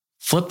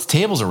 Flip the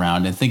tables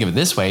around and think of it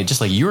this way,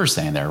 just like you were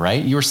saying there,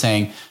 right? You were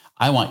saying,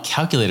 I want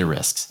calculated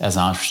risks as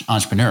an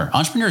entrepreneur.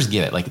 Entrepreneurs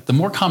get it. Like, the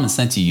more common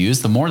sense you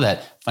use, the more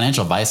that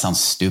financial advice sounds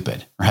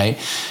stupid, right?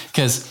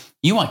 Because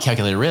you want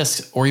calculated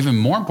risks, or even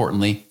more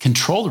importantly,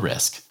 controlled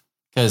risk.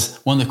 Because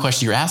one of the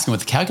questions you're asking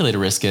with the calculated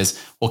risk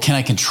is, well, can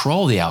I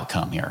control the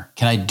outcome here?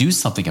 Can I do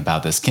something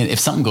about this? If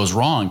something goes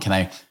wrong, can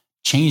I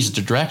change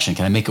the direction?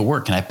 Can I make it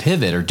work? Can I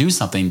pivot or do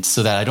something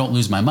so that I don't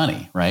lose my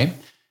money, right?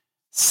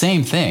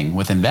 Same thing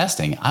with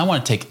investing. I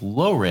want to take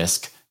low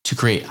risk to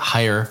create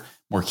higher,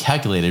 more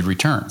calculated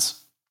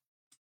returns.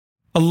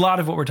 A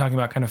lot of what we're talking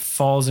about kind of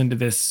falls into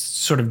this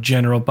sort of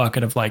general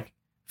bucket of like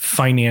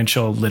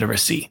financial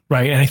literacy,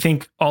 right? And I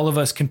think all of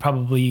us can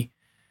probably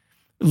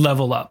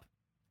level up.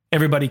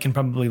 Everybody can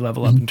probably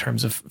level up in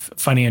terms of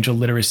financial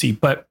literacy.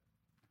 But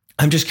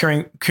I'm just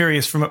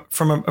curious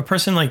from a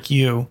person like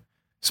you,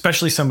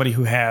 especially somebody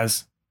who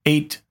has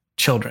 8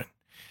 children,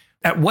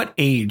 at what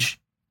age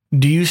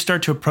do you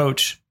start to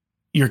approach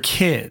your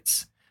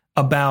kids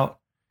about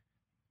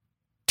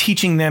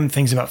teaching them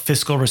things about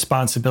fiscal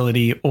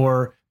responsibility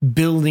or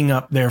building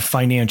up their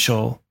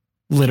financial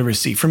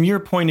literacy? From your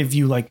point of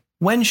view, like,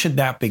 when should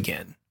that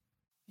begin?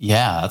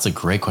 Yeah, that's a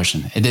great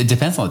question. It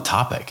depends on the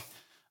topic.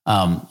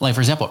 Like,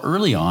 for example,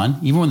 early on,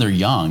 even when they're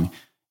young,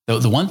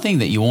 the one thing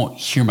that you won't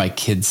hear my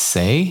kids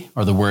say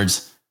are the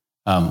words,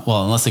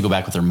 unless they go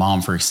back with their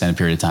mom for an extended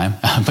period of time,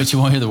 but you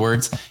won't hear the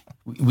words,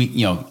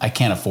 I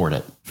can't afford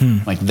it.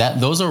 Like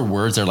that, those are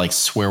words that are like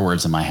swear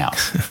words in my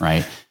house.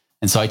 Right.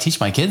 And so I teach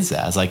my kids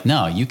that. It's like,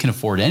 no, you can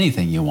afford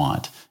anything you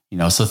want.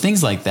 So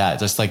things like that,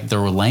 just like their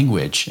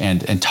language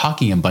and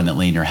talking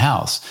abundantly in your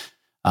house,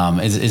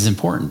 is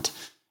important.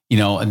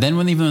 And then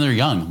even when they're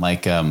young,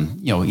 like,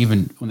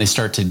 even when they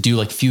start to do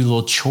like a few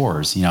little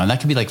chores, and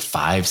that could be like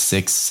 5,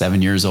 6,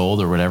 7 years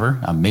old or whatever,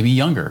 maybe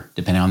younger,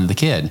 depending on the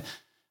kid.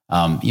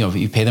 If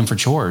you pay them for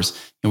chores,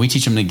 we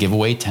teach them to give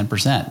away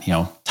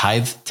 10%,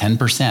 tithe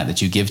 10%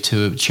 that you give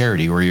to a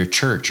charity or your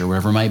church or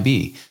whatever it might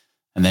be.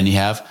 And then you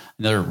have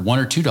another $1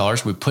 or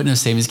 $2 we put in a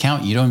savings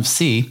account you don't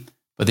see,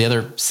 but the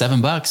other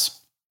 $7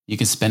 you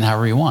can spend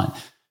however you want.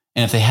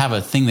 And if they have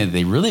a thing that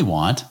they really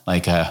want,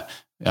 like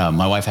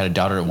my wife had a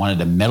daughter that wanted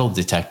a metal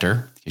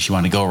detector because she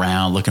wanted to go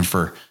around looking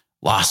for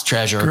lost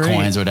treasure or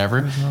coins or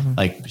whatever.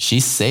 Like she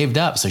saved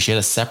up. So she had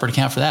a separate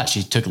account for that.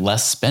 She took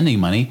less spending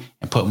money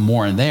and put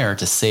more in there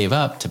to save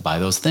up to buy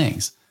those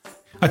things.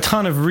 A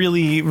ton of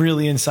really,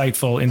 really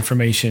insightful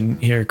information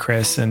here,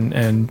 Chris,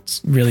 and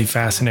it's really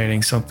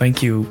fascinating. So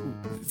thank you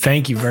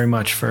very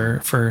much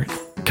for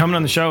coming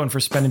on the show and for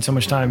spending so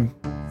much time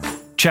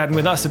chatting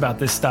with us about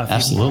this stuff.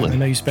 Absolutely. I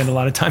know you spend a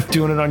lot of time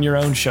doing it on your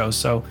own show,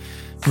 so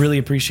really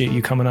appreciate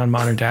you coming on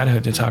Modern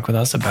Dadhood to talk with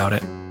us about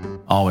it.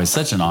 Always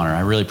such an honor.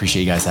 I really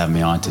appreciate you guys having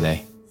me on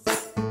today.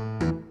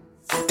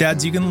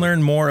 Dads, you can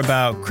learn more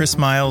about Chris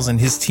Miles and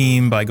his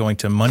team by going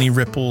to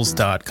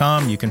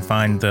moneyripples.com. You can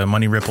find the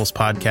Money Ripples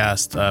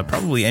podcast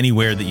probably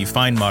anywhere that you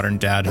find Modern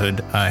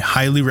Dadhood. I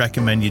highly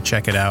recommend you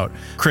check it out.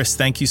 Chris,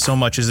 thank you so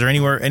much. Is there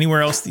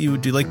anywhere else that you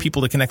would like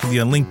people to connect with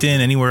you on LinkedIn?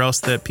 Anywhere else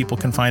that people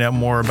can find out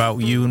more about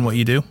you and what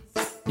you do?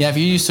 Yeah, if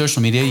you use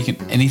social media, you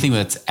can anything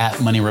that's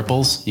at Money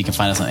Ripples. You can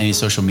find us on any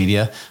social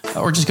media,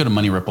 or just go to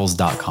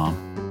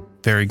moneyripples.com.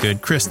 Very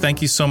good. Chris,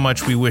 thank you so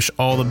much. We wish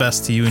all the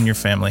best to you and your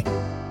family.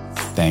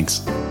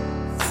 Thanks.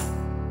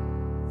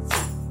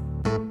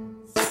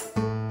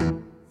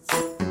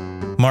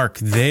 Mark,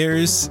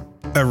 there's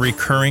a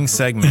recurring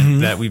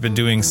segment that we've been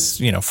doing,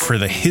 for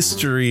the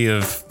history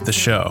of the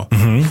show. We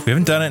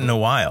haven't done it in a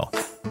while.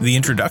 The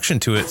introduction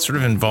to it sort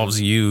of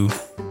involves you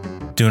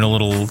doing a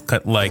little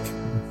like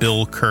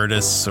Bill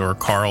Curtis or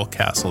Carl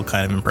Castle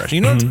kind of impression.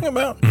 You know what I'm talking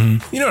about?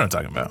 You know what I'm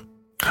talking about.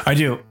 I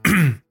do.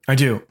 I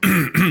do.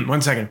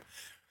 1 second.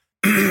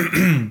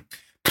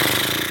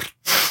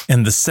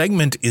 And the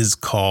segment is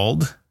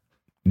called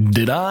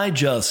Did I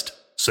Just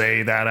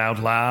Say That Out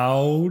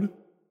Loud?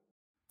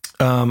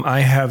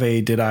 I have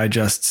a Did I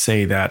Just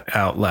Say That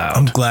Out Loud?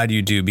 I'm glad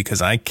you do, because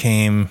I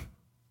came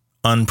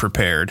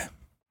unprepared.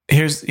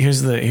 Here's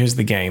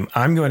the game.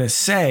 I'm going to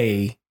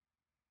say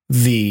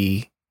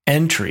the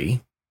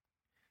entry,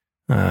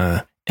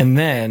 and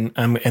then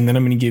I'm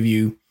going to give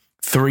you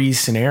 3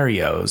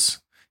 scenarios.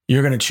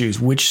 You're going to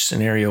choose which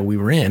scenario we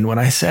were in when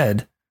I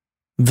said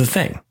the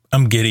thing.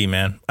 I'm giddy,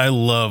 man. I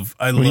love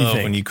think?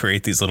 when you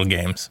create these little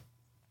games.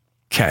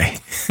 Okay.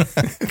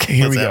 Okay,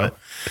 here Let's we have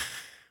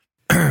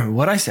go.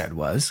 What I said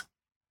was,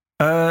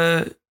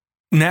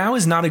 now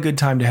is not a good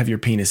time to have your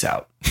penis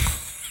out.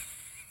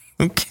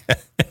 Okay.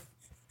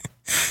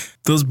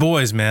 Those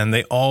boys, man,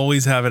 they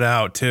always have it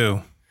out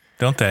too,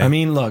 don't they? I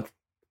mean, look,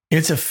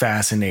 it's a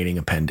fascinating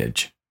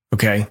appendage.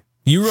 Okay.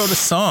 You wrote a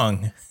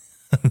song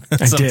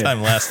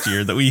sometime last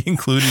year that we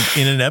included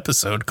in an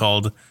episode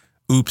called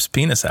Oops,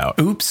 Penis Out.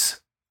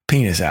 Oops,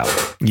 penis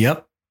out.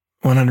 Yep.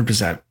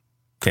 100%.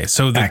 Okay.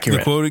 So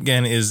the quote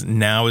again is,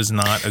 now is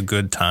not a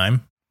good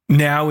time.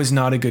 Now is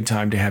not a good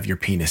time to have your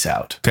penis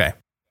out. Okay.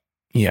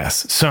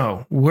 Yes.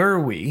 So were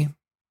we,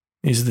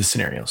 these are the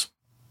scenarios.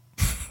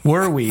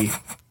 Were we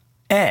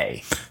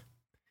A,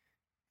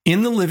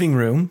 in the living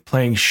room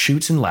playing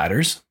Chutes and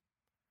Ladders?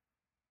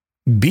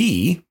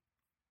 B,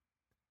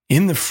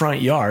 in the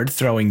front yard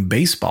throwing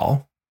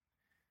baseball?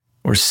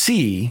 Or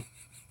C,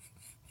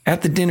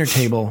 at the dinner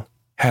table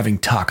having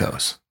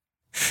tacos?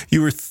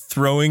 You were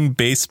throwing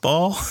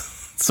baseball?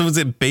 So was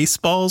it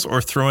baseballs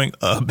or throwing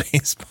a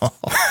baseball?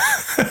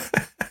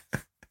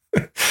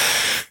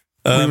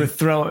 We were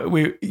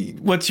throwing.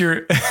 What's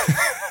your?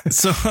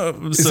 So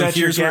that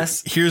your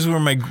guess? Here's where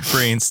my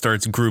brain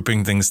starts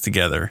grouping things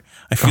together.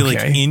 I feel like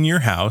in your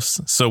house,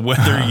 so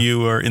whether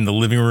you are in the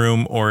living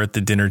room or at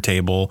the dinner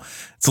table,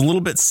 it's a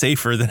little bit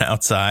safer than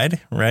outside,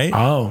 right?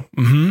 Oh,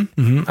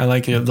 I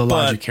like the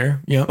logic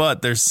here. Yeah,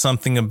 but there's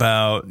something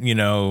about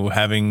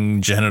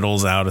having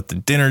genitals out at the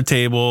dinner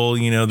table,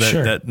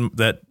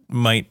 that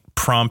might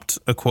prompt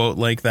a quote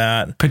like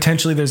that.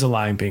 Potentially there's a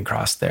line being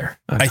crossed there.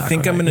 I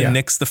think I'm going to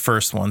nix the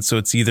first one. So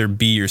it's either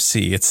B or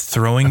C. It's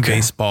throwing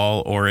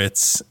baseball or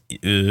it's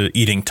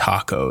eating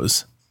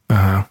tacos.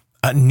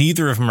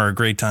 Neither of them are a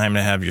great time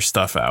to have your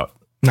stuff out.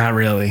 Not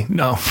really.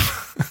 No.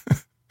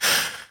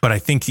 But I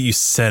think you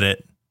said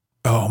it.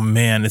 Oh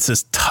man, it's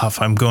just tough.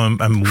 I'm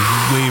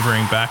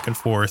wavering back and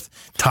forth.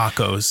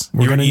 Tacos.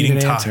 You're eating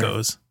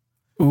tacos.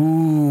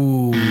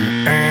 Ooh.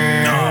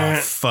 Oh,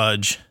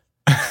 fudge.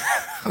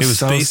 It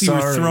was you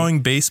were throwing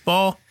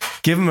baseball.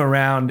 Give him a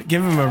round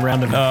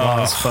of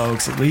applause,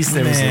 folks. At least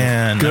there was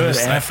a good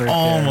effort. I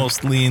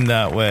almost leaned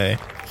that way.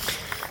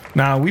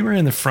 Now we were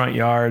in the front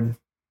yard.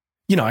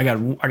 I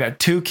got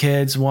 2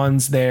 kids.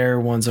 One's there,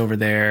 one's over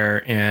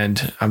there,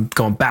 and I'm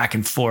going back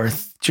and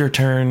forth. It's your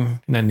turn,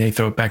 and then they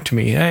throw it back to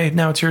me. Hey,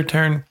 now it's your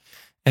turn.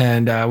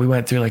 And we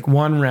went through like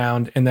one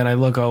round, and then I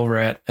look over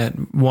at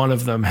one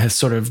of them has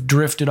sort of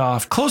drifted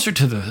off closer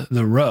to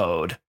the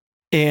road,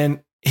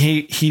 and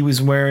he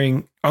was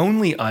wearing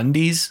only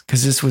undies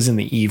because this was in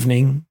the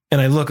evening.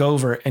 And I look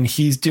over and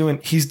he's doing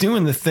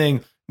the thing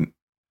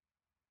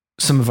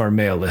some of our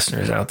male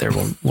listeners out there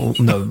will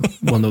know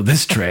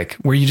this trick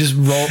where you just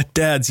roll.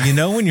 Dads, you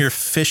know when you're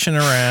fishing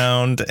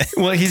around.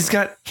 Well, he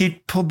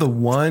pulled the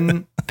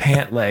one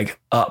pant leg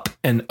up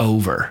and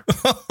over.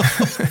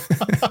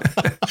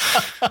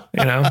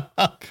 You know?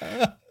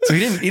 So he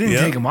didn't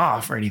take them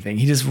off or anything.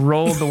 He just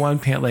rolled the one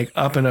pant leg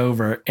up and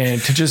over, and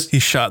he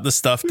shot the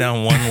stuff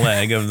down one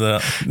leg of the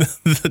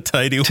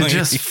tidy to whities.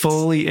 just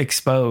fully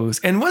expose,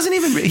 and wasn't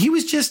even, he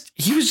was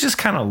just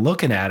kind of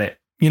looking at it,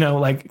 you know,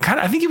 like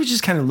I think he was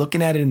just kind of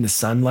looking at it in the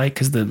sunlight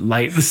because the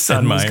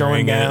sun was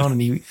going down,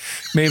 and he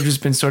may have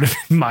just been sort of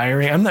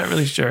admiring. I'm not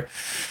really sure.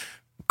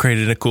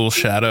 Created a cool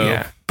shadow.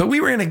 Yeah. But we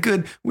were in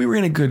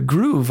a good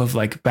groove of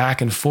like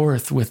back and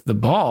forth with the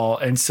ball.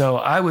 And so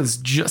I was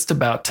just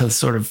about to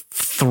sort of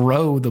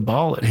throw the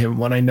ball at him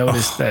when I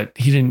noticed that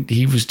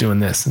he was doing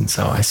this. And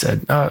so I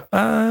said,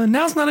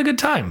 now's not a good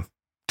time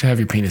to have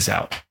your penis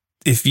out.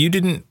 If you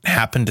didn't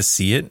happen to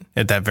see it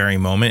at that very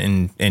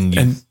moment and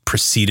you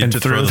proceeded to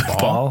throw the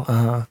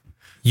ball,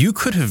 you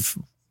could have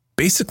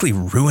basically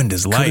ruined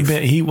his life.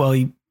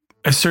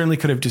 I certainly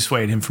could have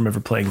dissuaded him from ever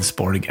playing the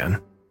sport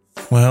again.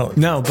 Well,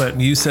 no,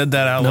 but you said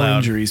that out loud. No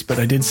injuries, but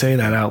I did say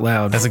that out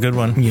loud. That's a good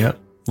one. Yeah.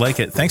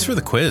 Like it. Thanks for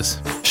the quiz.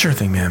 Sure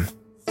thing, man.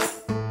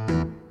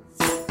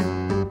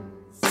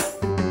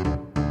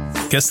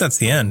 Guess that's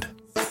the end.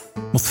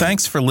 Well,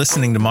 thanks for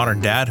listening to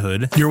Modern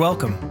Dadhood. You're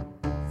welcome.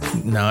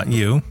 Not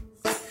you.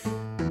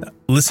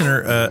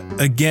 Listener,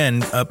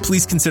 again,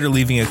 please consider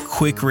leaving a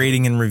quick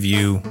rating and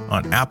review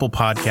on Apple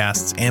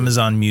Podcasts,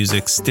 Amazon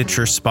Music,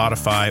 Stitcher,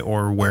 Spotify,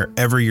 or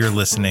wherever you're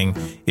listening.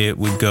 It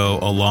would go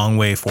a long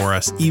way for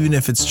us, even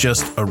if it's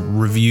just a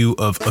review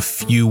of a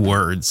few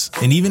words.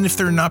 And even if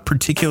they're not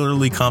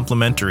particularly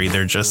complimentary,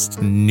 they're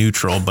just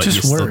neutral, but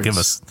just you words. still give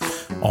us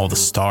all the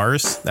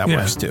stars. That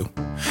works too.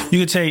 You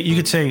could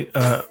say,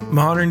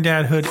 Modern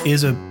Dadhood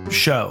is a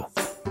show,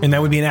 and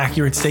that would be an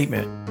accurate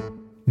statement.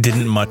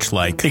 Didn't much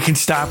like. It can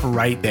stop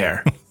right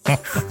there.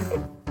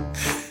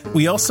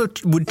 We also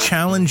would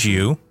challenge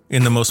you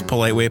in the most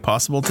polite way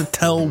possible to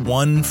tell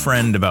one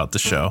friend about the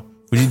show.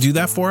 Would you do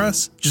that for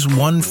us? Just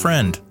one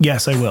friend.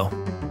 Yes, I will.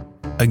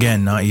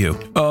 Again, not you.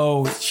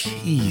 Oh,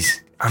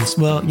 jeez.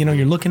 Well, you know,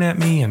 you're looking at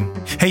me. And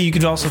hey, you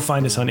could also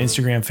find us on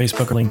Instagram,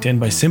 Facebook, or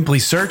LinkedIn by simply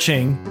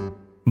searching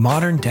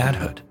Modern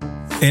Dadhood.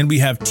 And we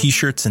have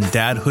t-shirts and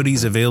dad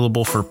hoodies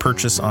available for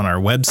purchase on our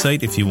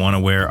website if you want to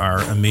wear our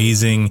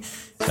amazing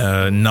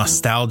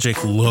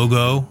nostalgic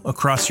logo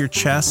across your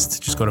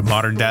chest. Just go to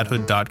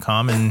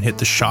moderndadhood.com and hit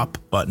the shop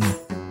button.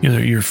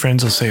 Your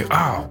friends will say,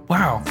 oh,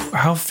 wow,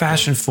 how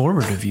fashion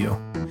forward of you.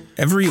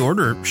 Every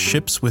order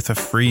ships with a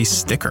free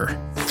sticker.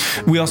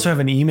 We also have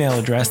an email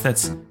address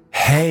that's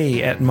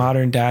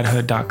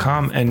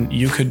hey@moderndadhood.com, and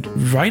you could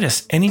write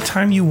us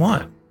anytime you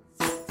want.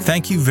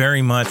 Thank you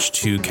very much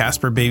to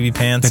Casper Baby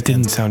Pants. That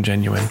didn't sound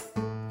genuine.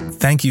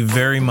 Thank you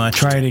very much.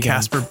 Try it again.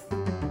 Casper.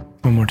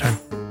 One more time.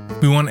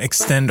 We want to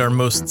extend our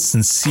most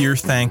sincere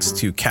thanks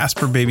to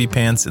Casper Baby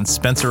Pants and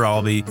Spencer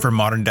Albee for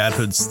Modern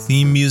Dadhood's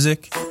theme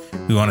music.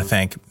 We want to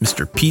thank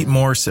Mr. Pete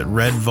Morse at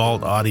Red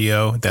Vault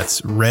Audio.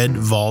 That's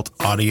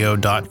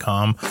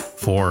redvaultaudio.com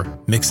for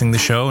mixing the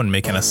show and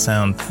making us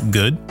sound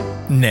good.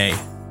 Nay,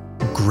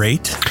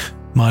 great.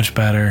 Much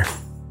better.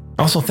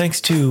 Also, thanks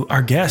to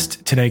our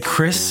guest today,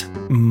 Chris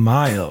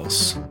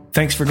Miles.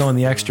 Thanks for going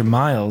the extra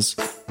miles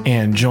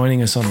and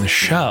joining us on the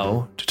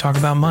show to talk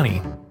about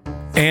money.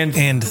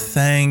 And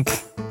thank.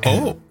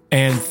 All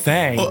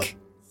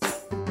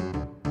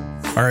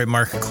right,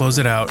 Mark, close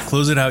it out.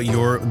 Close it out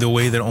the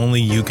way that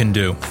only you can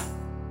do.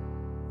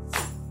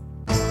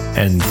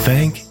 And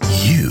thank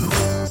you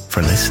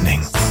for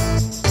listening.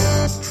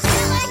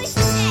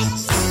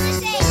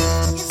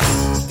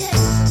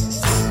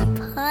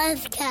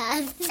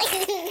 Podcast.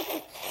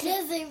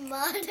 Living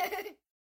modern.